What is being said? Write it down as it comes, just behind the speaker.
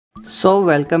So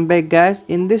welcome back guys.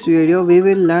 In this video we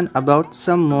will learn about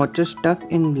some motor stuff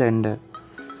in Blender.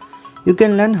 You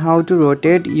can learn how to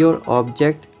rotate your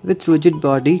object with rigid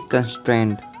body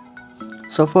constraint.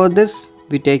 So for this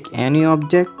we take any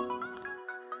object.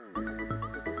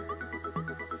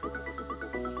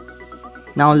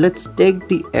 Now let's take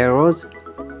the arrows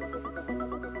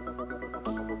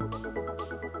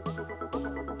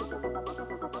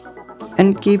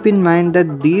and keep in mind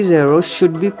that these arrows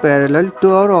should be parallel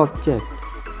to our object.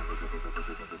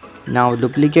 Now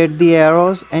duplicate the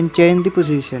arrows and change the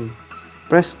position.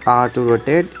 Press R to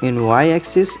rotate in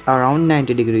Y-axis around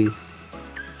 90 degrees.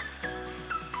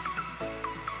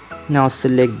 Now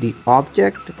select the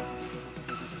object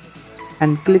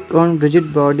and click on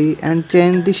rigid body and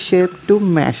change the shape to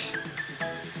mesh.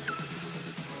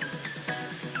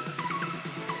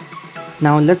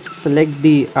 Now let's select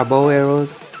the above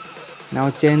arrows. Now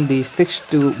change the fixed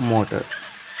to motor.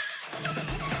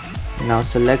 Now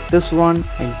select this one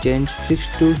and change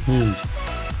fixed to hinge.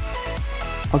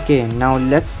 Okay, now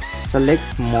let's select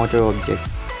motor object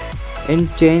and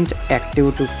change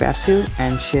active to passive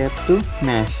and shape to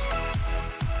mesh.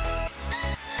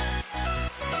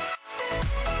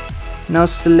 Now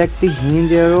select the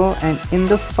hinge arrow and in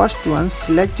the first one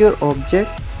select your object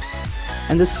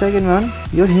and the second one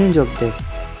your hinge object,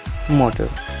 motor.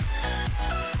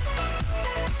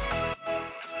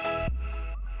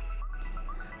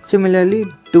 Similarly,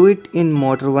 do it in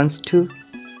motor ones too.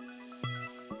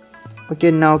 Okay,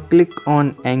 now click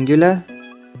on angular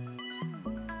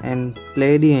and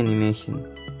play the animation.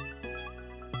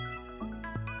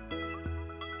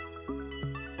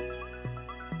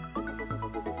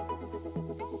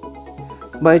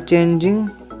 By changing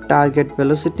target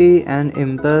velocity and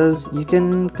impulse, you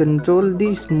can control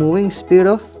the moving speed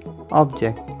of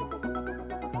object.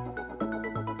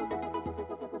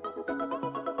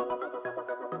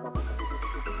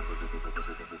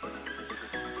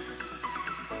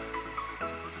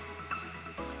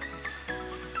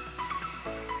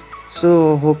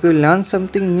 So hope you learned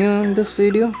something new in this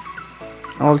video.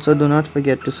 Also do not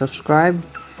forget to subscribe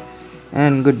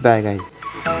and goodbye guys.